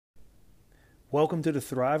Welcome to the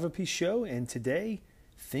Thriveopy Show, and today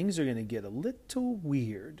things are going to get a little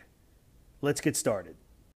weird. Let's get started.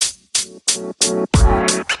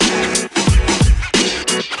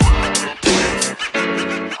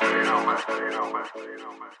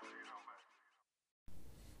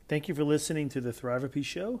 Thank you for listening to the Thriveopy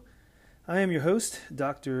Show. I am your host,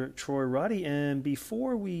 Dr. Troy Roddy, and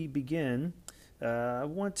before we begin, I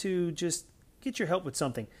want to just get your help with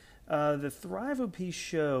something. The Thriveopy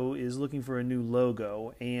Show is looking for a new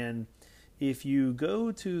logo, and if you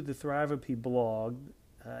go to the Thriveopy blog,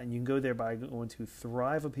 and you can go there by going to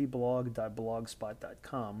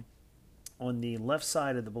thriveopyblog.blogspot.com, on the left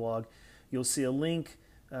side of the blog, you'll see a link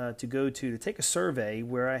to go to take a survey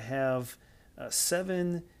where I have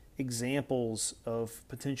 7 examples of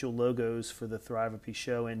potential logos for the Thriveopy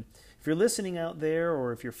Show. And if you're listening out there,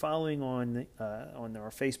 or if you're following on our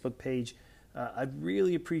Facebook page, I'd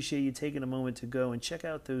really appreciate you taking a moment to go and check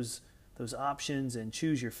out those options and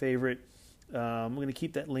choose your favorite. I'm going to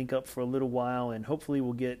keep that link up for a little while, and hopefully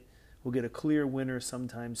we'll get a clear winner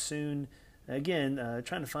sometime soon. Again,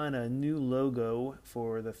 trying to find a new logo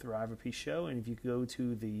for the Thriveopy Show, and if you go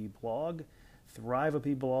to the blog,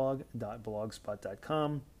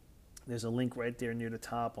 thriveopyblog.blogspot.com, there's a link right there near the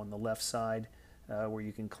top on the left side where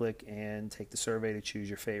you can click and take the survey to choose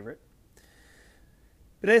your favorite.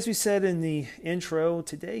 But as we said in the intro,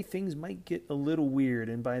 today things might get a little weird,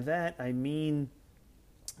 and by that I mean,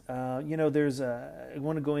 I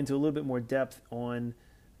want to go into a little bit more depth on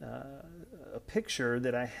a picture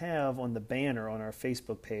that I have on the banner on our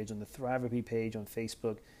Facebook page, on the Thriveopy page on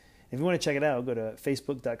Facebook. If you want to check it out, go to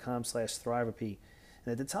facebook.com/Thriveopy.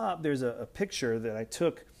 And at the top, there's a picture that I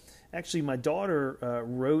took. Actually, my daughter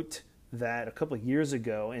wrote that a couple of years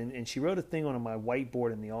ago, and she wrote a thing on my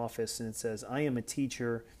whiteboard in the office, and it says, "I am a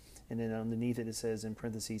teacher," and then underneath it says in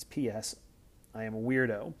parentheses, "P.S. I am a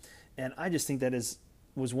weirdo." And I just think that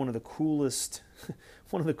was one of the coolest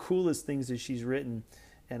things that she's written,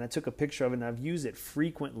 and I took a picture of it, and I've used it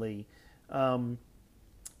frequently. And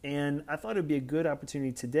I thought it'd be a good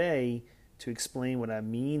opportunity today to explain what I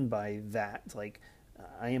mean by that. Like,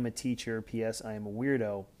 I am a teacher, P.S. I am a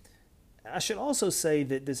weirdo. I should also say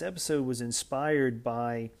that this episode was inspired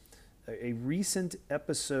by a recent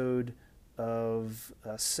episode of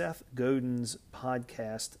Seth Godin's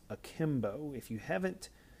podcast, Akimbo. If you haven't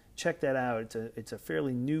checked that out, it's a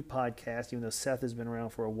fairly new podcast, even though Seth has been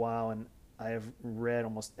around for a while, and I have read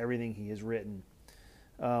almost everything he has written.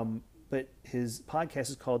 But his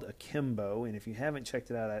podcast is called Akimbo, and if you haven't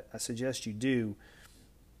checked it out, I suggest you do.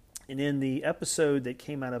 And in the episode that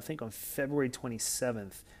came out, I think, on February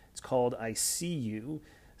 27th, it's called I See You,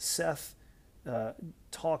 Seth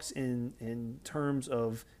talks in terms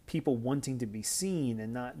of people wanting to be seen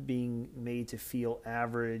and not being made to feel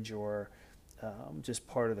average or just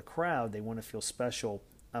part of the crowd. They want to feel special.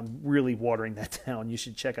 I'm really watering that down. You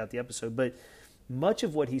should check out the episode. But much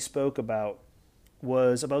of what he spoke about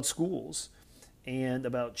was about schools and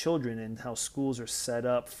about children and how schools are set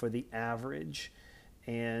up for the average.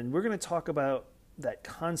 And we're going to talk about that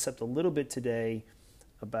concept a little bit today,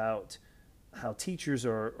 about how teachers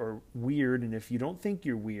are weird, and if you don't think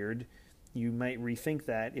you're weird, you might rethink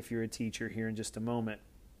that if you're a teacher here in just a moment,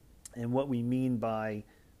 and what we mean by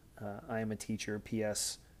I am a teacher,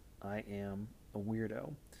 P.S. I am a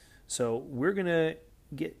weirdo. So we're gonna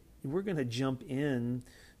jump in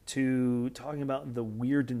to talking about the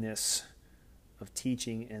weirdness of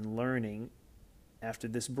teaching and learning after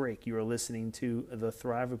this break. You are listening to the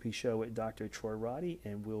Thriveopy Show with Dr. Troy Roddy,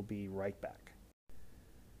 and we'll be right back.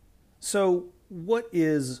 So, what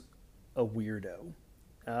is a weirdo?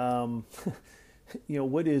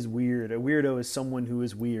 What is weird? A weirdo is someone who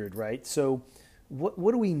is weird, right? So, what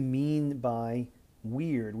do we mean by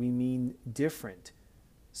weird? We mean different,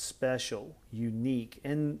 special, unique.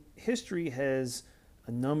 And history has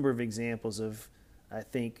a number of examples of, I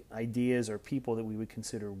think, ideas or people that we would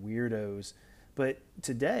consider weirdos, but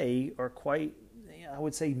today are quite, I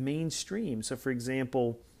would say, mainstream. So, for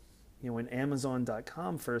example, when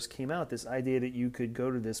Amazon.com first came out, this idea that you could go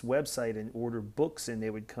to this website and order books and they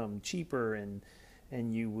would come cheaper and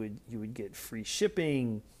you would get free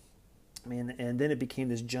shipping, and then it became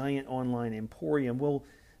this giant online emporium. Well,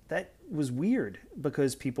 that was weird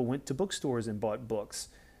because people went to bookstores and bought books.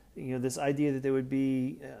 This idea that there would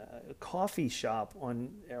be a coffee shop on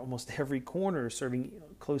almost every corner serving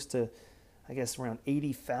close to, I guess, around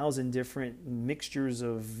 80,000 different mixtures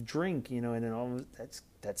of drink, and then all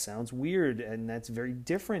that sounds weird, and that's very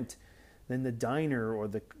different than the diner or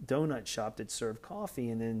the donut shop that served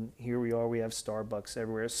coffee. And then here we are, we have Starbucks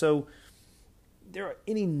everywhere. So there are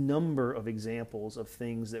any number of examples of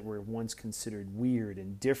things that were once considered weird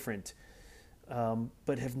and different.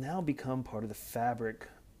 but have now become part of the fabric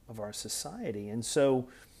of our society. And so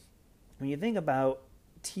when you think about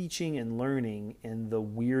teaching and learning and the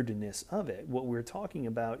weirdness of it, what we're talking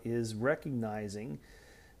about is recognizing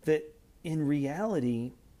that in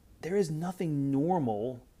reality, there is nothing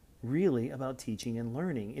normal really about teaching and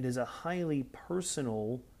learning. It is a highly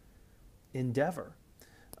personal endeavor.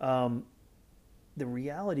 The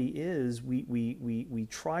reality is we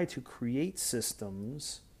try to create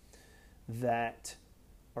systems that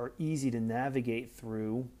are easy to navigate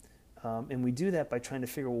through, and we do that by trying to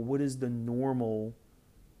figure out, well, what is the normal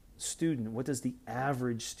student? What does the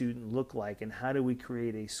average student look like? And how do we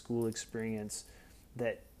create a school experience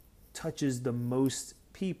that touches the most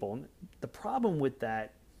people? The problem with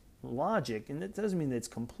that logic, and it doesn't mean that it's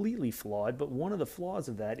completely flawed, but one of the flaws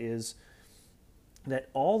of that is that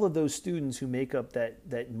all of those students who make up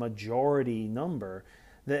that majority number,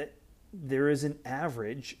 that there is an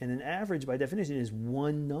average, and an average by definition is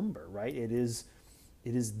one number, right? It is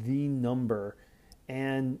the number,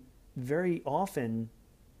 and very often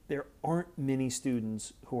there aren't many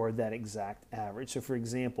students who are that exact average. So for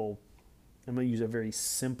example, I'm going to use a very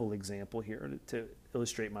simple example here to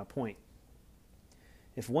illustrate my point.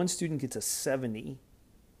 If one student gets a 70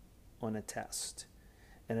 on a test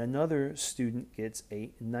and another student gets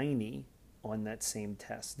a 90 on that same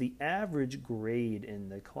test, the average grade in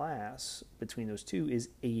the class between those two is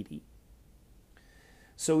 80.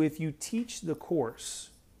 So if you teach the course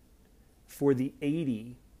for the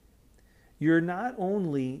 80, you're not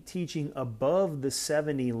only teaching above the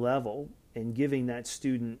 70 level and giving that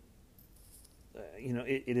student,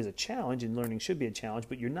 it is a challenge, and learning should be a challenge,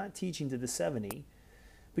 but you're not teaching to the 70,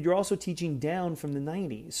 but you're also teaching down from the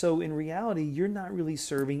 90. So in reality, you're not really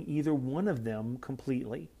serving either one of them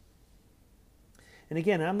completely. And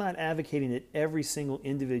again, I'm not advocating that every single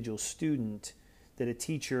individual student,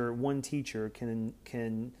 that one teacher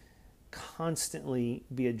can constantly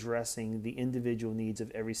be addressing the individual needs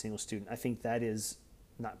of every single student. I think that is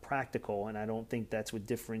not practical, and I don't think that's what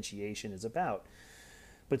differentiation is about.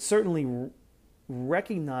 But certainly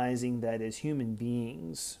recognizing that as human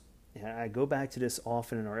beings, and I go back to this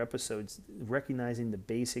often in our episodes, recognizing the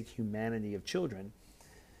basic humanity of children,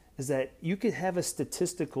 is that you could have a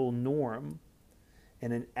statistical norm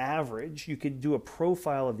and an average. You could do a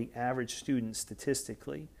profile of the average student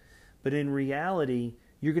statistically, but in reality,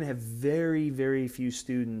 you're going to have very, very few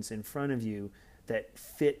students in front of you that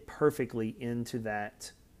fit perfectly into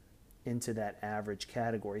that average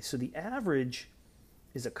category. So the average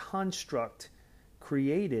is a construct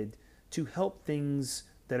created to help things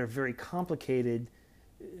that are very complicated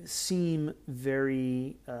seem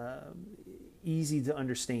very easy to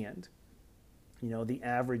understand. The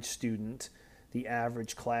average student, the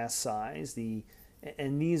average class size,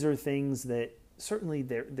 and these are things that certainly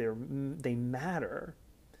they matter.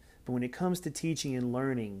 But when it comes to teaching and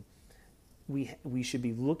learning, we should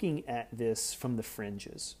be looking at this from the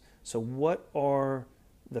fringes. So what are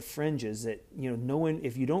the fringes that,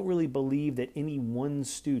 if you don't really believe that any one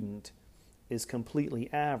student is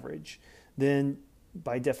completely average, then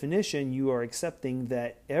by definition you are accepting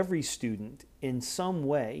that every student in some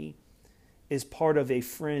way is part of a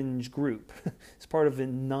fringe group. It's part of a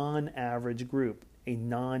non-average group, a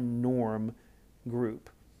non-norm group.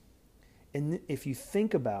 And if you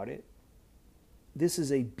think about it, this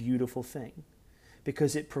is a beautiful thing,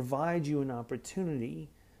 because it provides you an opportunity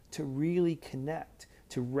to really connect,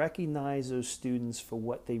 to recognize those students for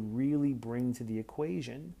what they really bring to the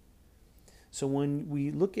equation. So when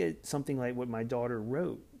we look at something like what my daughter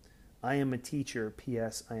wrote, I am a teacher,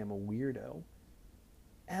 P.S. I am a weirdo.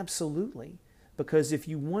 Absolutely. Because if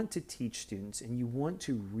you want to teach students and you want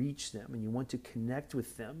to reach them and you want to connect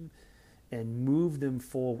with them and move them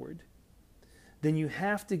forward, then you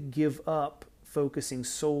have to give up focusing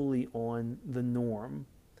solely on the norm,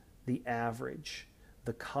 the average,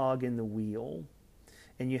 the cog in the wheel,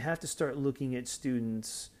 and you have to start looking at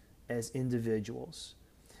students as individuals.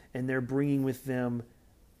 And they're bringing with them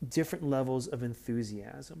different levels of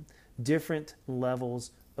enthusiasm, different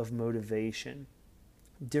levels of motivation,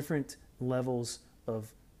 different levels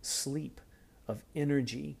of sleep, of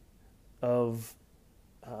energy, of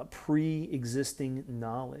pre-existing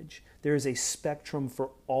knowledge. There is a spectrum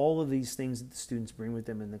for all of these things that the students bring with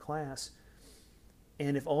them in the class.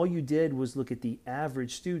 And if all you did was look at the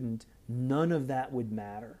average student, none of that would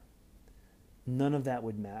matter. None of that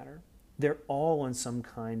would matter. They're all on some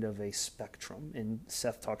kind of a spectrum. And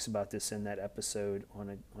Seth talks about this in that episode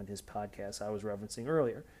on his podcast I was referencing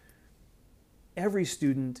earlier. Every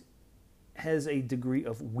student has a degree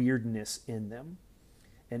of weirdness in them.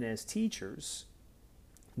 And as teachers,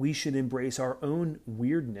 we should embrace our own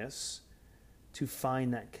weirdness to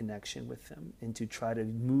find that connection with them and to try to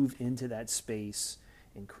move into that space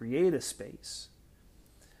and create a space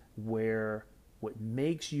where what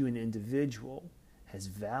makes you an individual has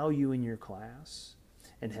value in your class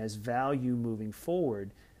and has value moving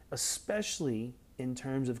forward, especially in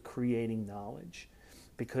terms of creating knowledge.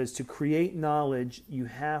 Because to create knowledge, you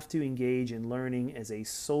have to engage in learning as a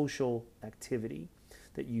social activity.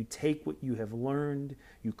 That you take what you have learned,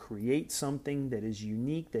 you create something that is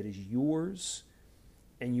unique, that is yours,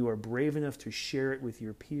 and you are brave enough to share it with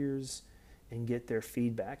your peers and get their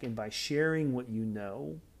feedback. And by sharing what you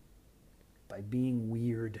know, by being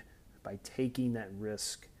weird, by taking that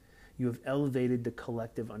risk, you have elevated the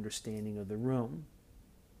collective understanding of the room.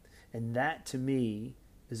 And that, to me,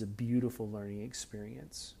 is a beautiful learning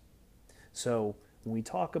experience. So when we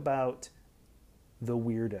talk about the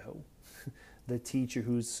weirdo, the teacher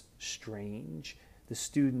who's strange, the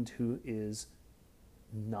student who is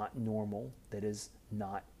not normal, that is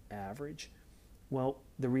not average, well,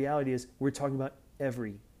 the reality is we're talking about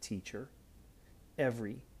every teacher,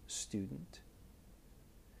 every student.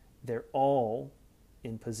 They're all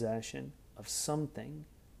in possession of something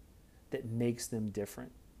that makes them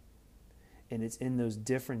different. And it's in those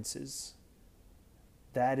differences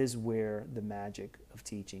that is where the magic of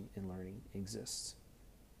teaching and learning exists.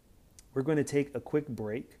 We're going to take a quick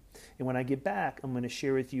break, and when I get back, I'm going to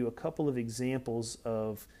share with you a couple of examples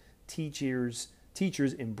of teachers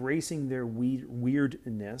embracing their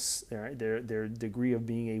weirdness, their degree of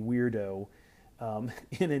being a weirdo,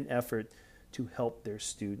 in an effort to help their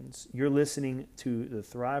students. You're listening to the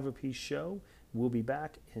Thrive of Peace show. We'll be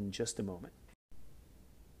back in just a moment.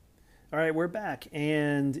 All right, we're back,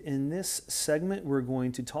 and in this segment, we're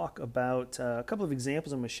going to talk about a couple of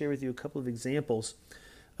examples. I'm going to share with you a couple of examples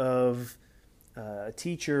of a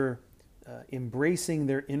teacher embracing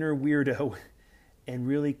their inner weirdo and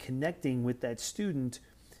really connecting with that student,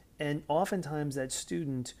 and oftentimes that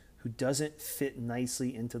student who doesn't fit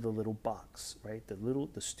nicely into the little box, right?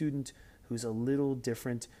 The student who's a little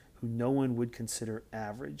different, who no one would consider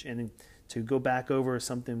average. And to go back over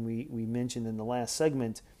something we mentioned in the last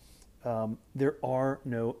segment, there are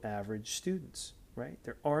no average students, right?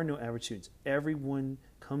 There are no average students. Everyone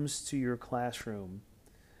comes to your classroom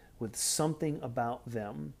with something about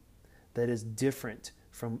them that is different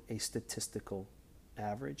from a statistical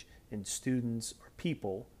average. And students are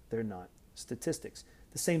people, they're not statistics.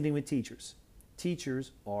 The same thing with teachers.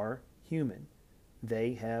 Teachers are human.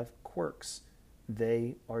 They have quirks.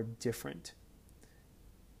 They are different.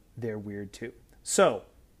 They're weird too. So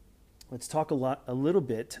let's talk a little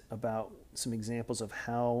bit about some examples of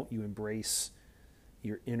how you embrace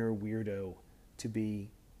your inner weirdo to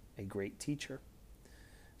be a great teacher.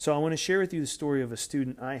 So I want to share with you the story of a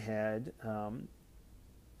student I had. I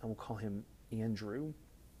will call him Andrew.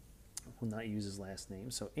 I will not use his last name.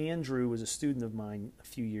 So Andrew was a student of mine a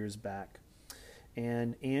few years back.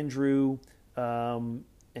 And Andrew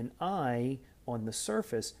and I, on the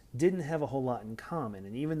surface, didn't have a whole lot in common.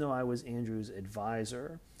 And even though I was Andrew's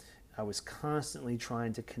advisor, I was constantly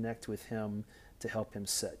trying to connect with him to help him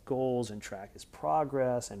set goals and track his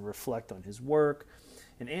progress and reflect on his work.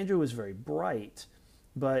 And Andrew was very bright,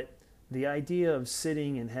 but the idea of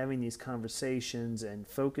sitting and having these conversations and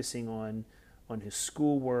focusing on his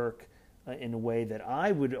schoolwork in a way that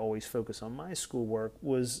I would always focus on my schoolwork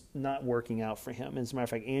was not working out for him. As a matter of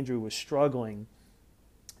fact, Andrew was struggling,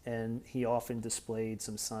 and he often displayed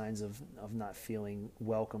some signs of not feeling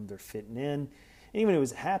welcomed or fitting in. And even though he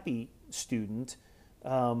was a happy student,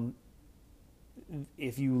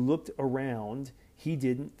 if you looked around, he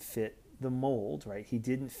didn't fit the mold, right? He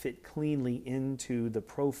didn't fit cleanly into the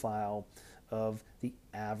profile of the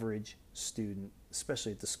average student,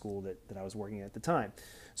 especially at the school that I was working at the time.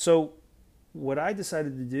 So what I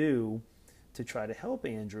decided to do to try to help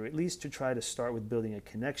Andrew, at least to try to start with building a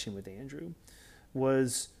connection with Andrew,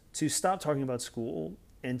 was to stop talking about school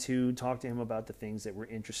and to talk to him about the things that were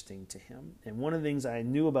interesting to him. And one of the things I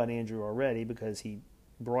knew about Andrew already, because he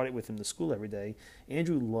brought it with him to school every day,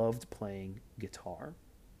 Andrew loved playing guitar.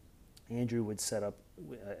 Andrew would set up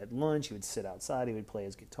at lunch, he would sit outside, he would play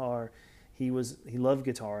his guitar. He loved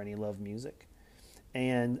guitar and he loved music.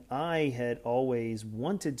 And I had always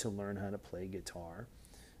wanted to learn how to play guitar,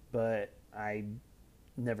 but I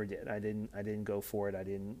never did. I didn't go for it. I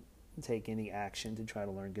didn't take any action to try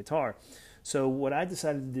to learn guitar. So what I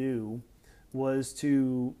decided to do was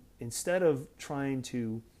to, instead of trying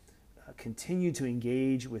to continue to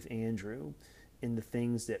engage with Andrew in the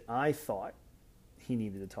things that I thought he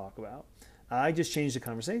needed to talk about, I just changed the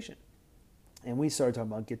conversation. And we started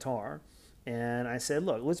talking about guitar. And I said,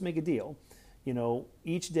 look, let's make a deal.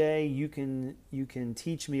 each day you can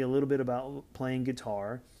teach me a little bit about playing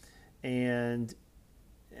guitar, and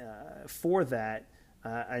for that,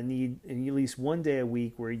 I need at least one day a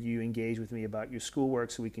week where you engage with me about your schoolwork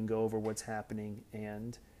so we can go over what's happening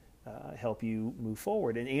and help you move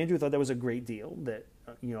forward. And Andrew thought that was a great deal, that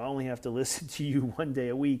I only have to listen to you one day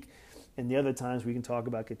a week, and the other times we can talk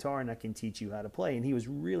about guitar and I can teach you how to play. And he was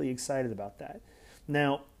really excited about that.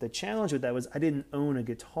 Now, the challenge with that was I didn't own a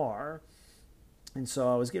guitar, and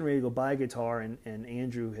so I was getting ready to go buy a guitar, and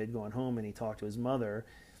Andrew had gone home and he talked to his mother.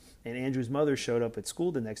 And Andrew's mother showed up at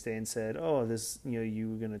school the next day and said, "Oh, you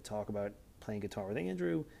were going to talk about playing guitar with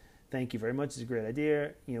Andrew. Thank you very much. It's a great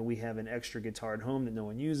idea. We have an extra guitar at home that no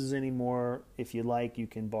one uses anymore. If you like, you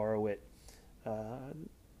can borrow it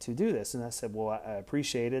to do this." And I said, "Well, I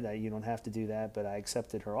appreciate it. You don't have to do that," but I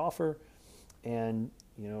accepted her offer, and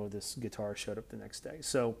this guitar showed up the next day.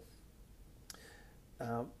 So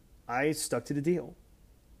I stuck to the deal.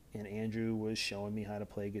 And Andrew was showing me how to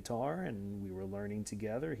play guitar, and we were learning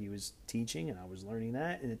together. He was teaching, and I was learning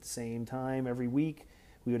that. And at the same time, every week,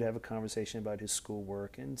 we would have a conversation about his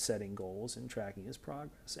schoolwork and setting goals and tracking his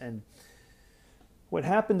progress. And what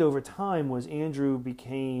happened over time was Andrew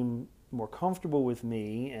became more comfortable with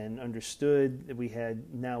me and understood that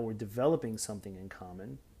we're developing something in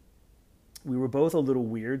common. We were both a little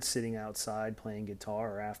weird sitting outside playing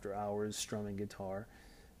guitar or after hours strumming guitar.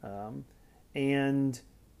 And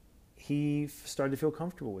he started to feel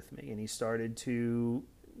comfortable with me, and he started to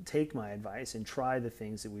take my advice and try the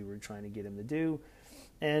things that we were trying to get him to do.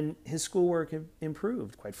 And his schoolwork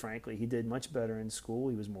improved, quite frankly. He did much better in school.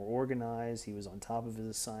 He was more organized. He was on top of his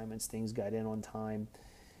assignments. Things got in on time.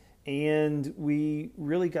 And we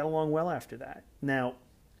really got along well after that. Now,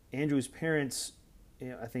 Andrew's parents,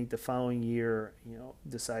 I think the following year,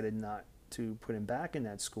 decided not to put him back in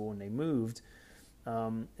that school, and they moved.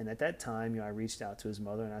 And at that time, I reached out to his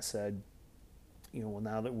mother and I said, well,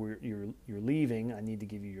 now that you're leaving, I need to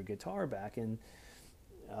give you your guitar back. And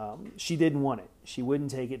she didn't want it. She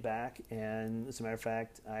wouldn't take it back. And as a matter of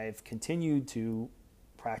fact, I've continued to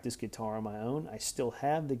practice guitar on my own. I still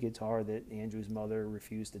have the guitar that Andrew's mother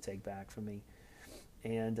refused to take back from me.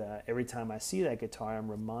 And every time I see that guitar, I'm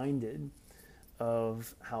reminded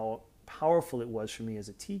of how powerful it was for me as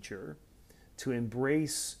a teacher to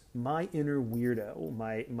embrace my inner weirdo,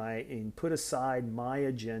 and put aside my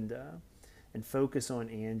agenda and focus on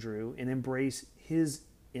Andrew and embrace his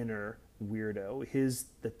inner weirdo,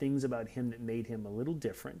 the things about him that made him a little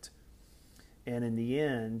different. And in the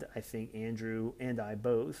end, I think Andrew and I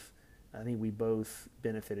think we both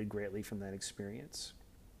benefited greatly from that experience.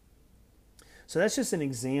 So that's just an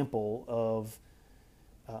example of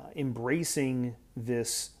embracing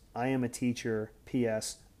this "I am a teacher,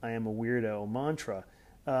 P.S. I am a weirdo" mantra.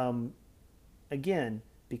 Again,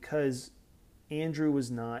 because Andrew was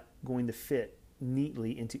not going to fit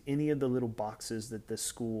neatly into any of the little boxes that the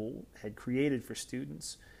school had created for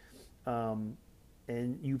students. And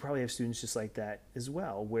you probably have students just like that as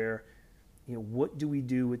well, where, what do we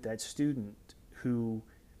do with that student who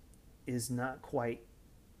is not quite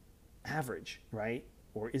average, right?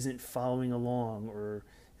 Or isn't following along, or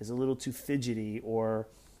is a little too fidgety, or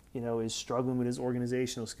is struggling with his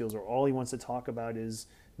organizational skills, or all he wants to talk about is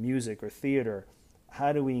music or theater.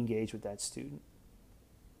 How do we engage with that student?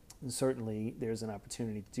 And certainly there's an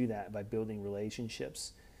opportunity to do that by building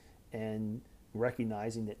relationships and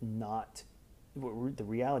recognizing that the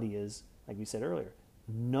reality is, like we said earlier,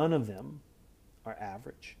 none of them are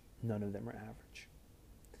average. None of them are average.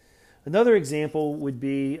 Another example would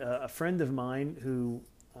be a friend of mine who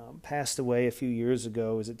passed away a few years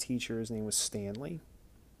ago as a teacher. His name was Stanley.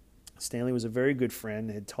 Stanley was a very good friend,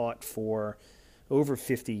 had taught for over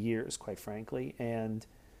 50 years, quite frankly. And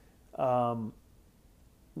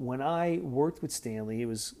when I worked with Stanley, it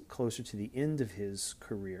was closer to the end of his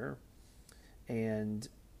career. And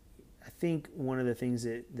I think one of the things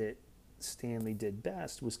that Stanley did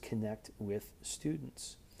best was connect with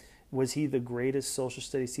students. Was he the greatest social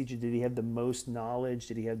studies teacher? Did he have the most knowledge?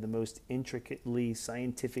 Did he have the most intricately,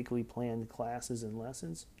 scientifically planned classes and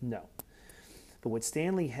lessons? No. But what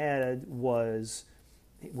Stanley had was,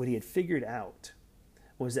 what he had figured out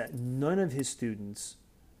was that none of his students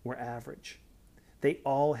were average. They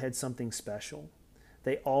all had something special.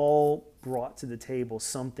 They all brought to the table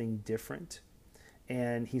something different.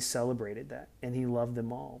 And he celebrated that. And he loved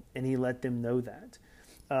them all. And he let them know that.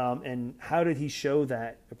 And how did he show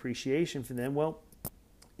that appreciation for them? Well,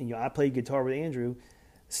 I played guitar with Andrew.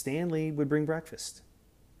 Stanley would bring breakfast.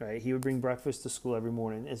 Right? He would bring breakfast to school every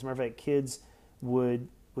morning. As a matter of fact, kids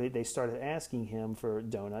they started asking him for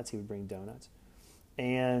donuts. He would bring donuts.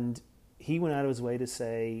 And he went out of his way to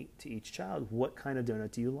say to each child, what kind of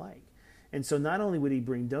donut do you like? And so not only would he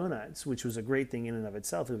bring donuts, which was a great thing in and of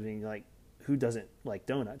itself, it was being like, who doesn't like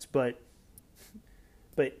donuts? But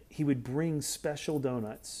he would bring special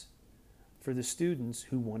donuts for the students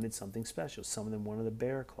who wanted something special. Some of them wanted a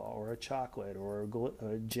bear claw or a chocolate or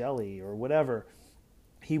a jelly or whatever.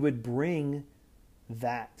 He would bring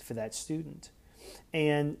that for that student.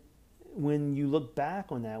 And when you look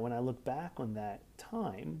back on that, when I look back on that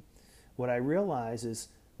time, what I realize is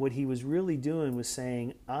what he was really doing was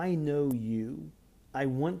saying, I know you. I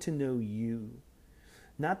want to know you.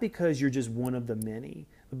 Not because you're just one of the many,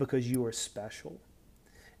 but because you are special.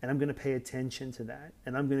 And I'm going to pay attention to that.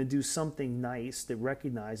 And I'm going to do something nice that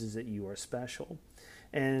recognizes that you are special.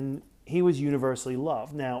 And he was universally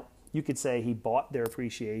loved. Now, you could say he bought their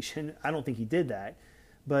appreciation. I don't think he did that.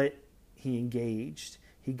 But he engaged.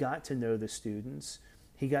 He got to know the students.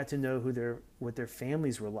 He got to know what their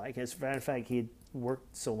families were like. As a matter of fact, he had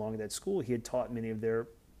worked so long at that school, he had taught many of their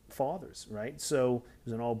fathers, right? So it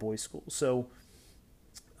was an all-boys school. So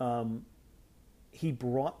he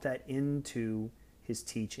brought that into his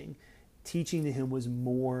teaching. Teaching to him was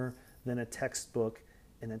more than a textbook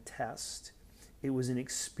and a test. It was an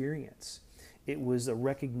experience. It was a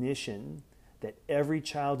recognition that every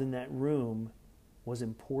child in that room was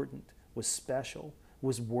important, was special,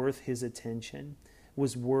 was worth his attention,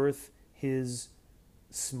 was worth his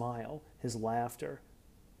smile, his laughter.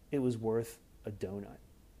 It was worth a donut.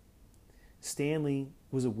 Stanley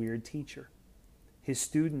was a weird teacher. His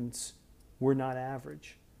students were not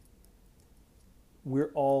average.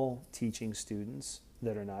 We're all teaching students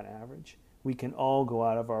that are not average. We can all go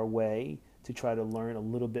out of our way to try to learn a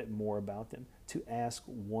little bit more about them, to ask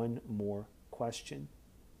one more question,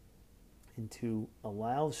 and to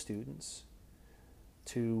allow students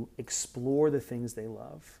to explore the things they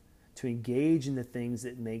love, to engage in the things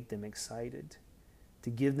that make them excited, to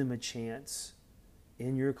give them a chance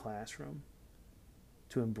in your classroom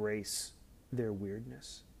to embrace their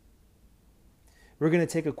weirdness. We're going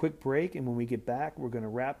to take a quick break, and when we get back, we're going to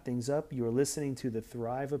wrap things up. You're listening to the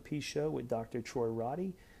Thrive of Peace Show with Dr. Troy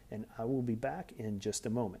Roddy, and I will be back in just a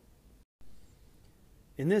moment.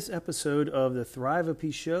 In this episode of the Thrive of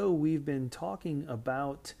Peace Show, we've been talking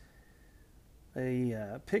about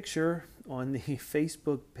a picture on the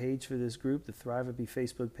Facebook page for this group, the Thrive of Peace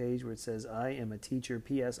Facebook page, where it says, I am a teacher,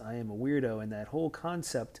 P.S. I am a weirdo, and that whole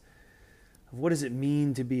concept of what does it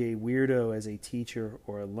mean to be a weirdo as a teacher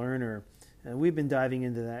or a learner. And we've been diving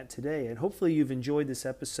into that today, and hopefully you've enjoyed this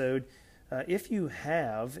episode. If you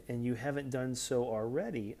have, and you haven't done so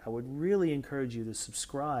already, I would really encourage you to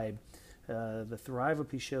subscribe. The Thrive of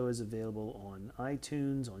Peace Show is available on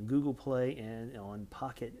iTunes, on Google Play, and on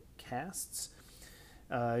Pocket Casts.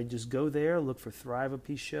 Just go there, look for Thrive of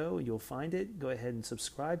Peace Show, you'll find it. Go ahead and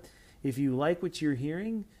subscribe. If you like what you're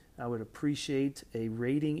hearing, I would appreciate a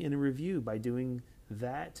rating and a review. By doing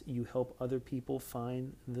that, you help other people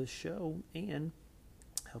find the show and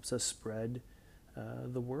helps us spread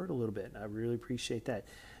the word a little bit. I really appreciate that.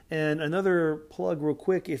 And another plug real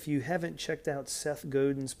quick, if you haven't checked out Seth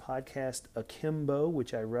Godin's podcast, Akimbo,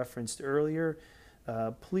 which I referenced earlier,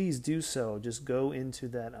 please do so. Just go into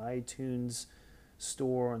that iTunes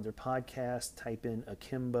store under podcast, type in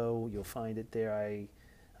Akimbo. You'll find it there. I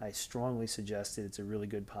strongly suggest it. It's a really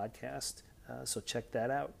good podcast, so check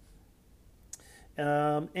that out.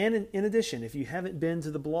 And in addition, if you haven't been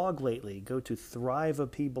to the blog lately, go to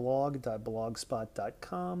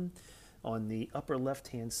thriveupblog.blogspot.com. On the upper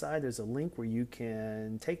left-hand side, there's a link where you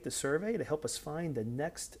can take the survey to help us find the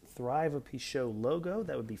next Thrive of Peace Show logo.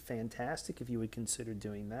 That would be fantastic if you would consider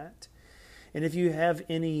doing that. And if you have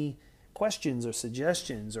any questions or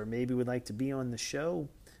suggestions, or maybe would like to be on the show,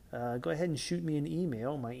 go ahead and shoot me an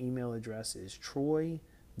email. My email address is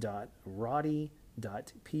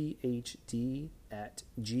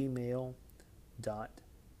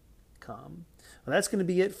troy.roddy.phd@gmail.com. Well, that's going to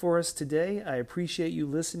be it for us today. I appreciate you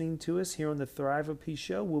listening to us here on the Thrive of Peace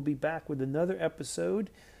Show. We'll be back with another episode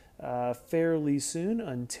fairly soon.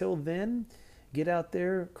 Until then, get out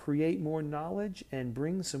there, create more knowledge, and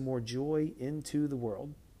bring some more joy into the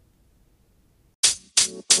world.